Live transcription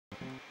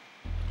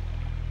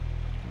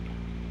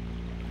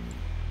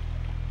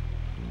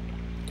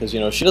Because, you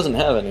know, she doesn't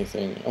have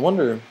anything. I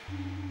wonder...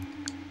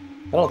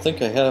 I don't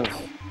think I have...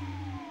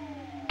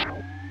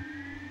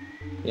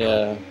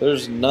 Yeah,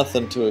 there's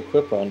nothing to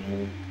equip on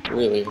her,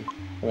 really.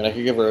 I mean, I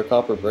could give her a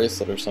copper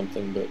bracelet or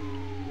something, but...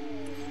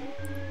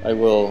 I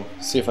will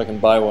see if I can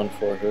buy one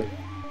for her.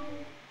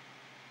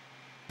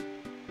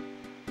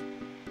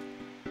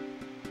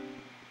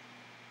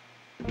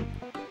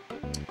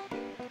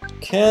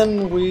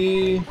 Can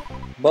we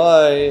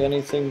buy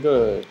anything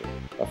good?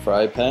 A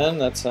fry pan?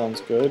 That sounds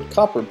good.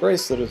 Copper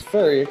bracelet is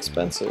very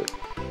expensive.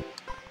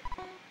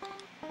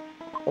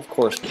 Of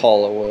course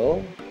Paula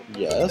will.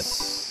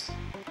 Yes.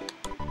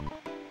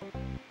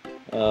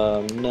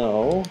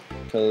 No,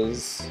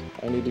 because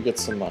I need to get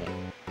some money.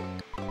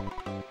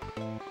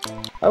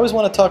 I always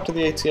want to talk to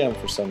the ATM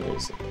for some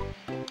reason.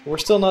 We're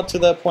still not to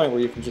that point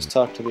where you can just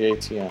talk to the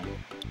ATM.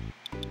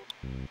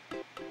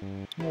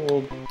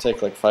 We'll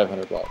take like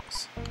 500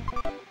 bucks.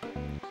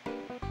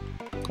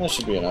 That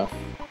should be enough.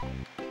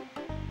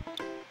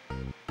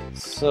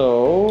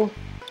 So...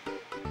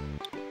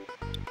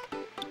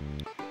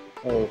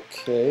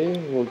 okay,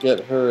 we'll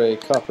get her a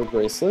copper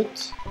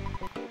bracelet.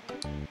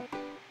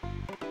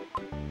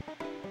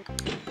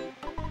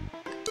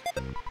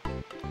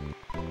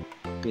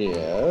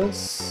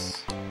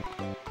 Yes.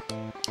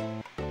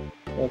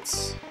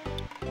 Let's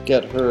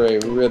get her a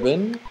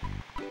ribbon.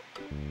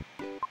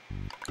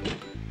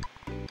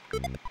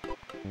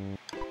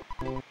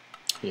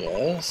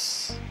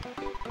 Yes.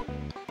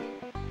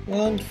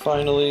 And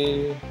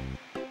finally,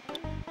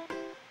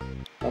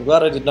 I'm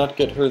glad I did not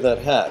get her that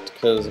hat,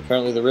 because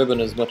apparently the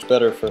ribbon is much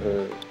better for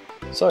her.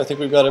 So I think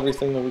we've got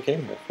everything that we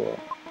came here for.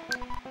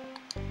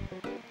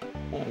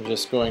 I'm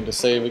just going to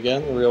save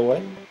again the real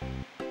way.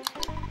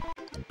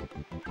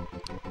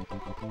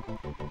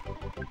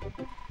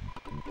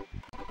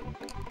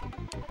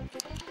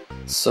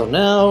 So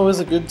now is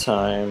a good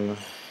time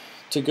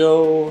to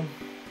go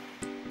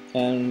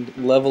and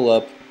level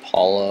up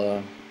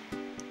Paula.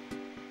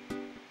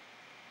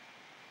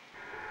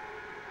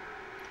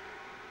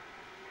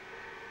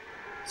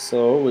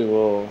 So we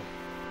will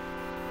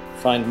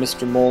find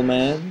Mr. Mole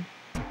Man.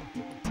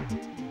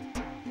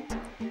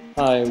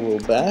 I will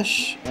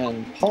bash,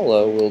 and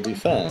Paula will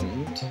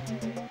defend.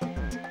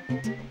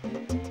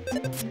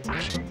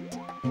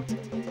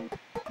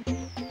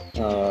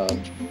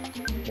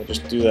 We'll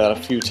just do that a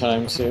few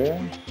times here.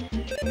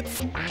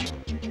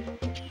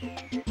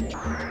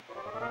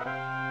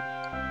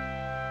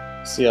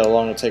 See how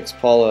long it takes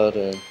Paula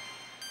to...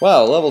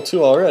 Wow, level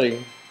 2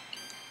 already.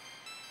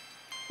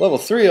 Level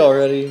 3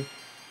 already.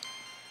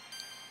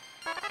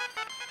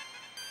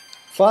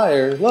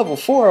 Fire, level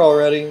 4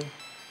 already.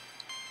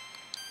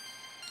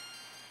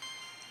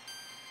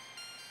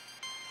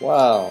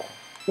 Wow.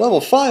 Level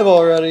 5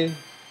 already.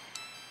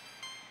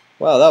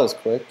 Wow, that was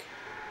quick.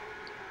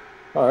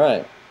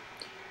 Alright.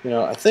 You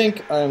know, I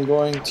think I'm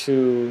going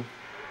to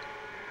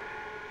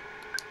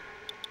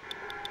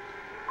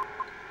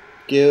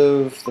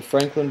give the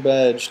Franklin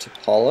badge to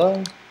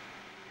Paula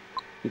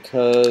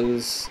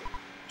because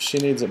she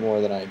needs it more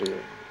than I do.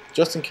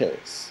 Just in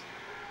case.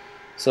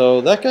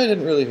 So that guy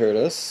didn't really hurt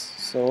us,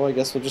 so I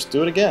guess we'll just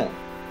do it again.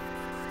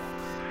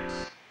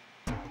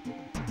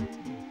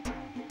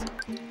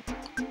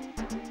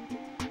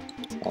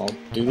 I'll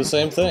do the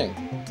same thing.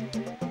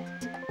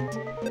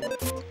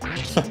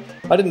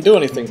 I didn't do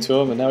anything to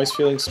him, and now he's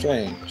feeling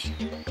strange.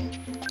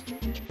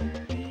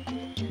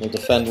 We'll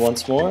defend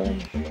once more.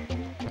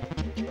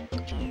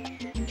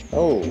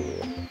 Oh.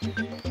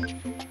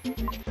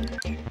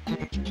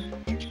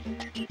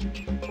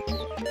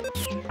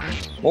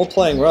 Mole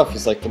playing rough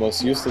is like the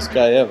most useless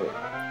guy ever.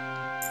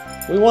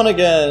 We won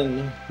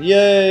again!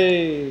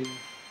 Yay!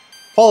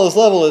 Paula's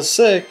level is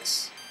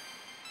 6!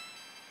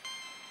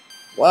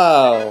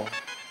 Wow!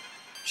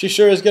 She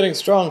sure is getting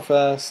strong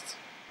fast.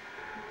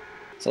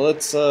 So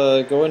let's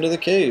go into the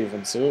cave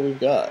and see what we've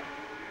got.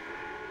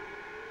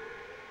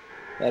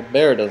 That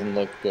bear doesn't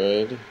look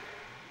good.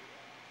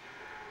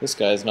 This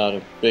guy's not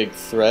a big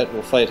threat.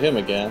 We'll fight him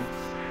again.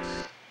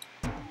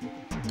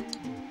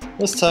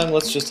 This time,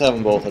 let's just have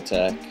them both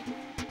attack.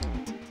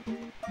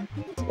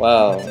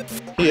 Wow,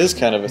 he is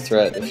kind of a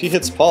threat. If he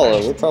hits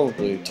Paula, we're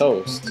probably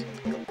toast.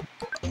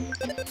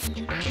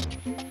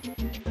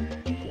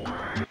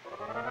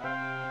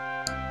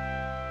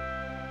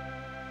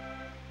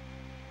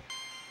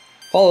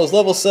 Paula's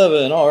level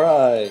 7,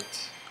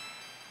 alright.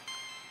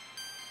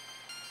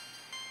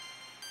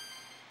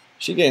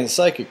 She gains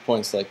psychic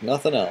points like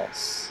nothing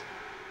else.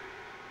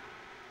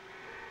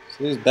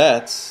 So these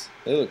bats,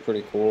 they look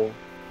pretty cool.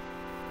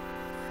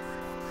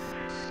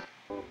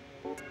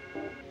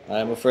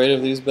 I'm afraid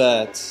of these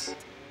bats.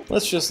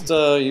 Let's just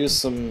use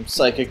some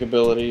psychic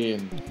ability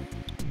and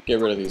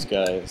get rid of these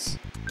guys.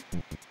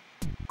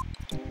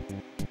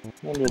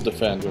 And we'll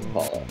defend with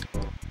Paula.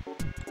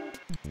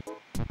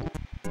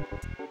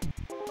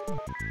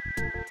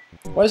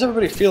 Why is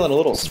everybody feeling a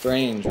little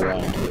strange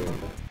around here?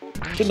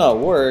 Did not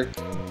work.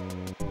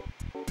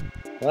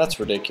 Well,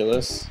 that's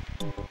ridiculous.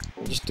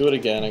 We'll just do it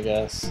again, I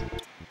guess.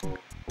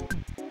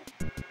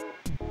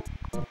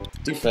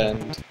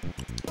 Defend.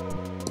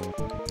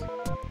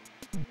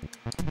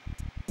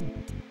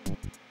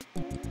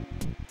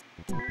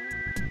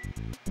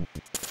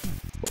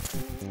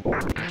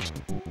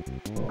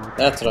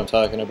 That's what I'm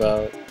talking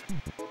about.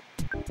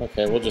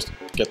 Okay, we'll just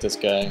get this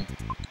guy.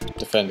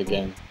 Defend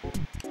again.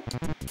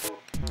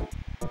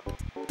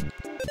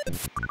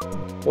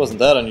 It wasn't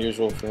that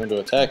unusual for him to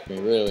attack me,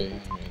 really.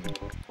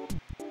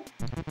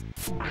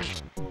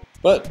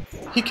 But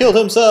he killed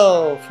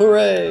himself!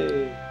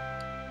 Hooray!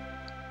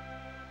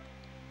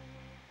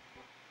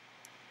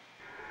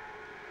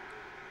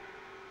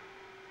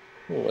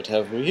 What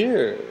have we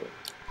here?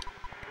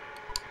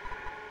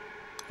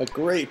 A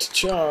great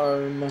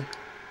charm.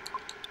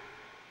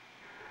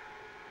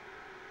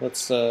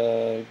 Let's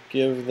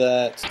give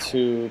that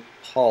to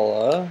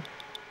Paula.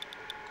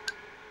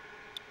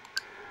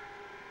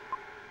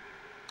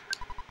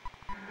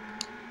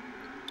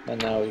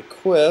 And now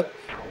equip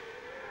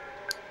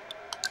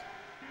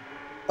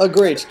a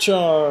great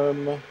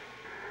charm.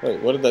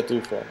 Wait, what did that do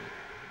for me?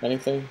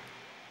 Anything?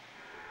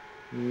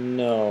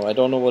 No, I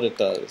don't know what it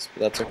does,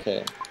 but that's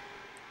okay.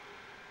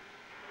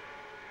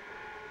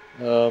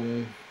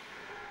 And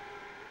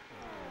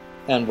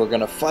we're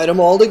gonna fight them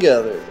all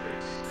together.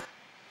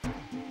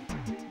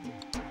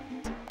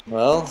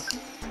 Well,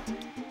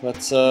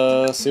 let's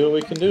see what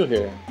we can do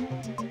here.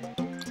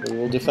 We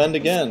will defend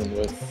again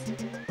with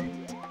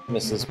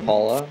Mrs.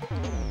 Paula.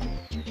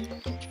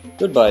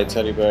 Goodbye,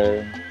 teddy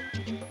bear.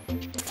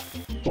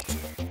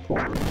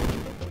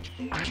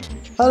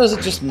 How does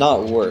it just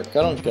not work?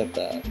 I don't get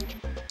that.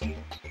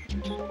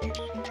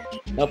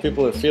 Now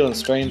people are feeling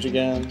strange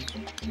again.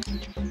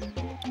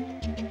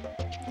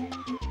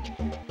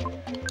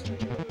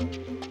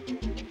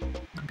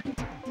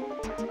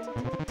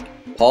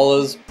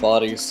 Paula's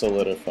body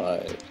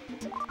solidified.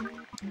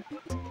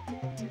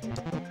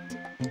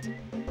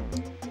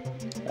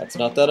 That's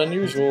not that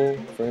unusual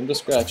for him to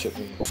scratch at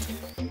me.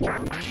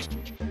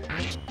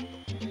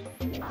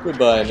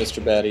 Goodbye,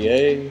 Mr. Batty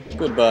A.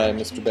 Goodbye,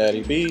 Mr.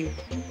 Batty B.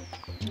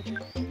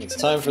 It's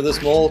time for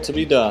this mole to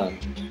be done.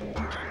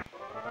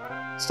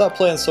 Stop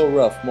playing so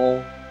rough,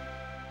 mole.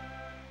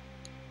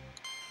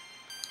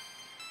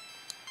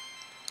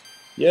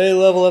 Yay,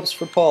 level ups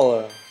for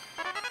Paula.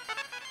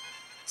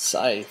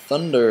 Sigh,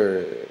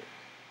 thunder.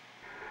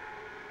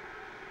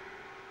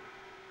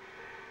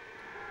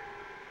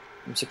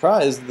 I'm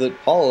surprised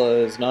that Paula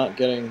is not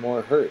getting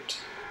more hurt.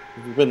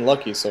 We've been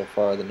lucky so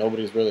far that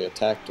nobody's really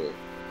attacked her.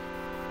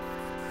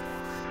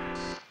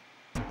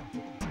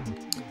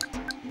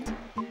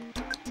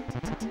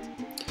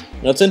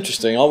 That's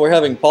interesting. All we're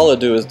having Paula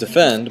do is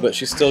defend, but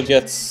she still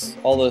gets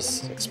all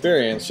this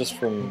experience just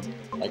from,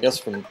 I guess,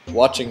 from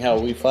watching how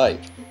we fight.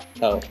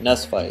 How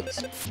Ness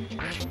fights.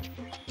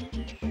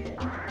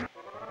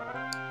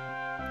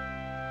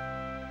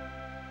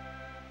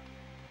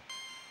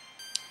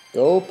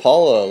 Go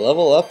Paula,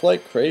 level up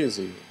like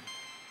crazy.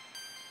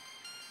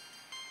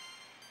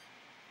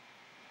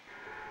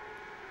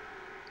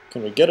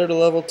 Can we get her to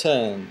level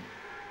 10?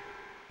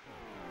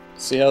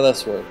 See how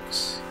this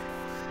works.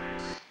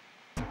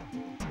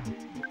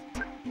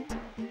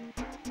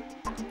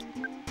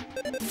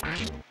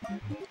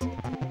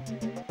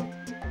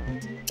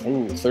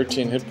 Ooh,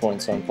 13 hit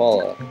points on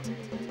Paula.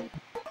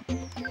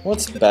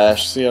 Let's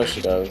bash, see how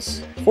she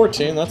does.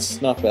 14, that's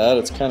not bad,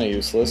 it's kinda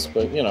useless,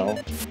 but you know.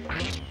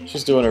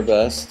 She's doing her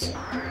best.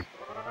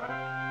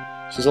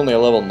 She's only a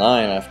level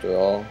 9 after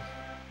all.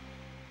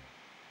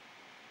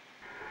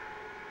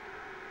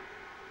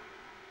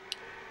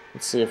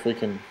 Let's see if we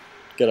can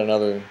get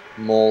another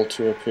mole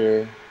to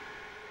appear.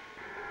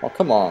 Oh,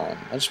 come on.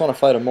 I just want to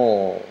fight a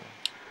mole.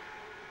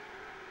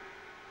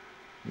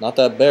 Not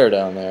that bear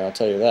down there, I'll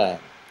tell you that.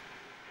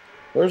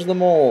 Where's the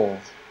mole?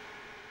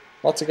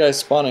 Lots of guys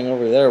spawning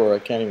over there where I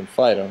can't even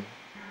fight them.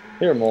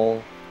 Here,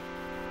 mole.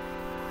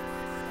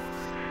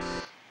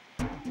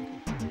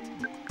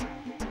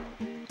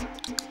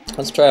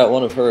 Let's try out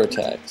one of her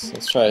attacks.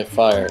 Let's try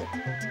fire.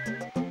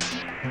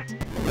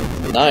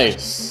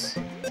 Nice!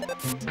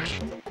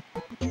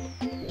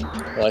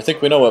 Well, I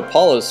think we know what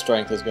Paula's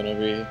strength is going to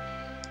be.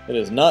 It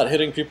is not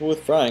hitting people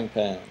with frying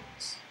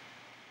pans.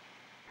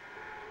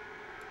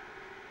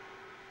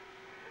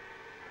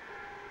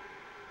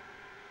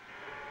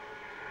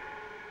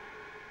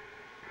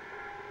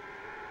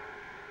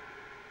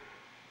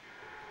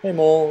 Hey,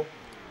 mole.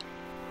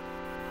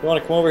 You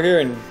want to come over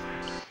here and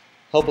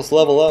help us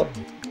level up?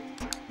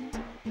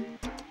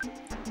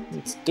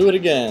 Let's do it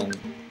again.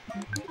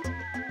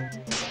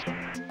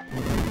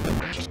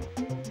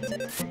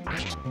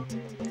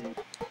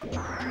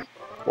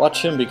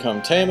 Watch him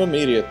become tame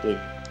immediately.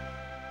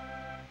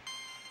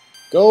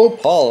 Go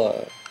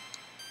Paula!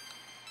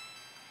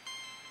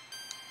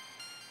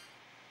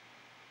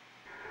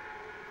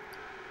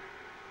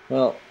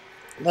 Well,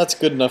 that's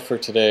good enough for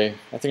today.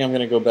 I think I'm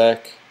gonna go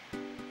back,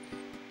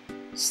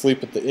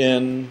 sleep at the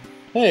inn.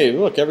 Hey,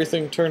 look,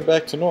 everything turned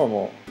back to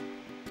normal.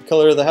 The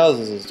color of the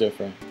houses is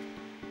different.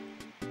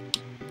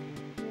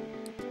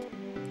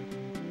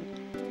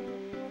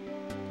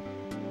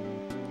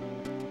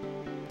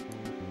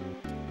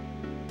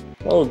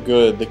 Oh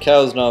good, the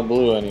cow's not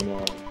blue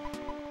anymore.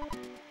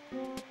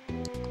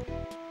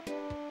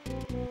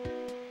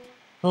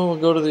 Oh, we'll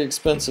go to the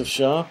expensive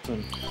shop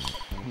and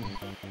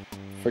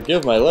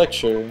forgive my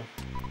lecture.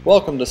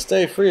 Welcome to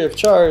Stay Free of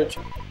Charge.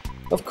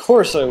 Of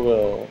course I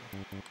will.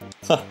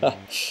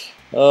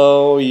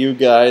 Oh, you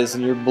guys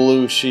and your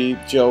blue sheep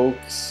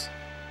jokes.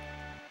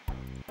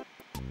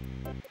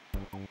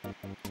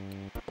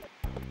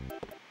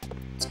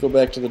 Let's go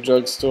back to the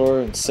drugstore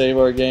and save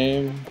our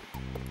game.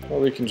 Or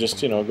we can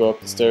just, you know, go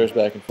up the stairs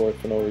back and forth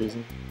for no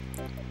reason.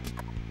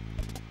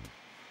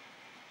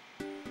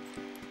 I'm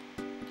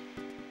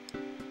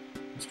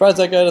surprised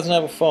that guy doesn't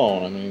have a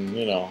phone. I mean,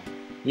 you know,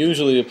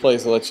 usually a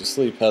place that lets you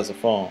sleep has a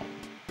phone.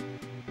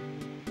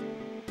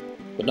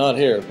 But not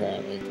here,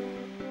 apparently.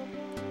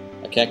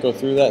 I can't go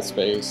through that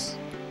space.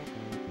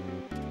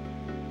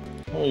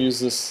 I'll use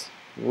this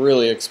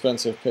really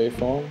expensive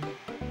payphone.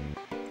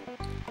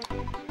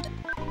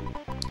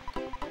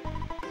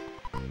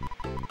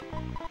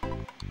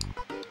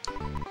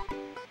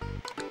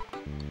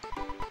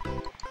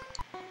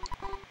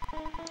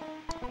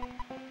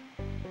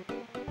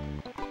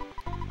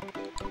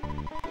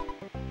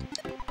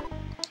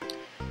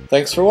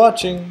 Thanks for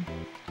watching.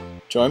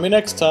 Join me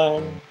next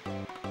time.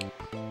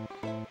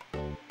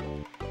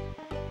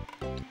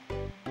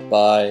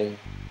 Bye.